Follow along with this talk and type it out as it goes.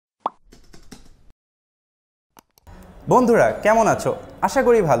বন্ধুরা কেমন আছো? আশা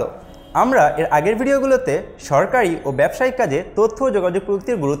করি ভালো। আমরা এর আগের ভিডিওগুলোতে সরকারি ও ব্যবসায়িক কাজে তথ্য ও যোগাযোগ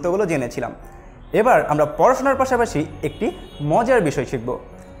প্রযুক্তির গুরুত্বগুলো জেনেছিলাম। এবার আমরা পড়াশোনার পাশাপাশি একটি মজার বিষয় শিখব।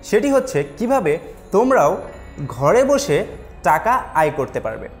 সেটি হচ্ছে কিভাবে তোমরাও ঘরে বসে টাকা আয় করতে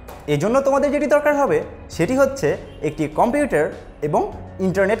পারবে। এজন্য তোমাদের যেটি দরকার হবে সেটি হচ্ছে একটি কম্পিউটার এবং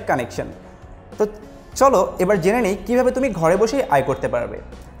ইন্টারনেট কানেকশন। তো চলো এবার জেনে নিই কীভাবে তুমি ঘরে বসেই আয় করতে পারবে।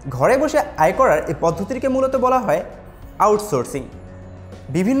 ঘরে বসে আয় করার এই পদ্ধতিটিকে মূলত বলা হয় আউটসোর্সিং।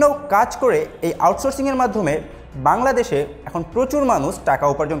 বিভিন্ন কাজ করে এই আউটসোর্সিংয়ের মাধ্যমে বাংলাদেশে এখন প্রচুর মানুষ টাকা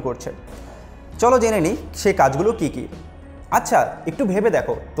উপার্জন করছে। চলো জেনে নিই সেই কাজগুলো কি কি। আচ্ছা, একটু ভেবে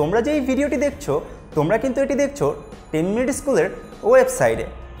দেখো, তোমরা যে এই ভিডিওটি দেখছো তোমরা কিন্তু এটি দেখছো 10 মিনিট স্কুলের ওয়েবসাইটে।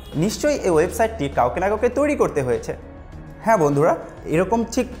 নিশ্চয়ই এই ওয়েবসাইটটি কাউকে না কাউকে তৈরি করতে হয়েছে। হ্যাঁ বন্ধুরা, এরকম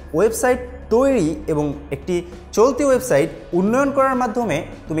ঠিক ওয়েবসাইট তৈরি এবং একটি চলতি ওয়েবসাইট উন্নয়ন করার মাধ্যমে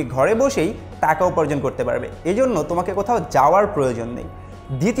তুমি ঘরে বসেই টাকা উপার্জন করতে পারবে। এজন্য তোমাকে কোথাও যাওয়ার প্রয়োজন নেই।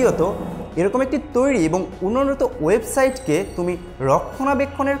 দ্বিতীয়ত, এরকম একটি তৈরি এবং উন্নত ওয়েবসাইটকে তুমি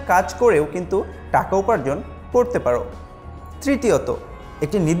রক্ষণাবেক্ষণের কাজ করেও কিন্তু টাকা উপার্জন করতে পারো। তৃতীয়ত,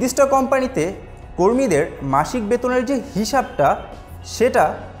 একটি নির্দিষ্ট কোম্পানিতে কর্মীদের মাসিক বেতনের যে হিসাবটা সেটা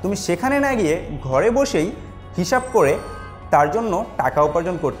তুমি সেখানে না গিয়ে ঘরে বসেই হিসাব করে তার জন্য টাকা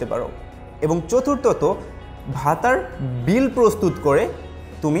উপার্জন করতে পারো। এবং চতুর্থত, ভাতার বিল প্রস্তুত করে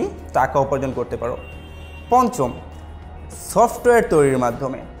তুমি টাকা উপার্জন করতে পারো। পঞ্চম, সফটওয়্যার তৈরির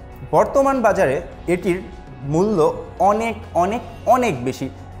মাধ্যমে। বর্তমান বাজারে এটির মূল্য অনেক অনেক অনেক বেশি।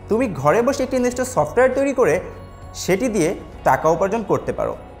 তুমি ঘরে বসে একটি নির্দিষ্ট সফটওয়্যার তৈরি করে সেটি দিয়ে টাকা উপার্জন করতে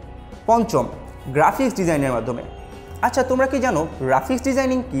পারো। পঞ্চম, গ্রাফিক্স ডিজাইনের মাধ্যমে। আচ্ছা, তোমরা কি জানো গ্রাফিক্স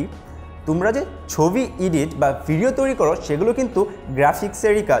ডিজাইনিং কি? তোমরা যে ছবি এডিট বা ভিডিও তৈরি করো সেগুলো কিন্তু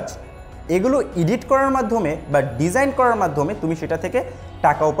গ্রাফিক্সেরই কাজ। এগুলো এডিট করার মাধ্যমে বা ডিজাইন করার মাধ্যমে তুমি সেটা থেকে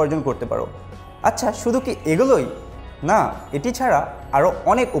টাকা উপার্জন করতে পারো। আচ্ছা, শুধু কি এগুলোই না, এটি ছাড়া আরও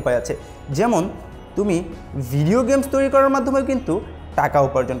অনেক উপায় আছে। যেমন তুমি ভিডিও গেমস তৈরি করার মাধ্যমেও কিন্তু টাকা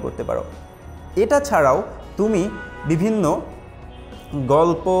উপার্জন করতে পারো। এটা ছাড়াও তুমি বিভিন্ন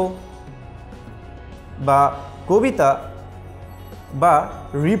গল্প বা কবিতা বা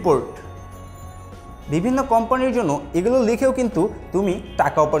রিপোর্ট বিভিন্ন কোম্পানির জন্য এগুলো লিখেও কিন্তু তুমি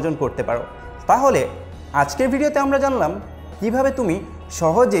টাকা উপার্জন করতে পারো। তাহলে আজকের ভিডিওতে আমরা জানলাম কিভাবে তুমি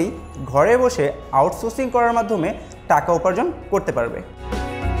সহজেই ঘরে বসে আউটসোর্সিং করার মাধ্যমে টাকা উপার্জন করতে পারবে।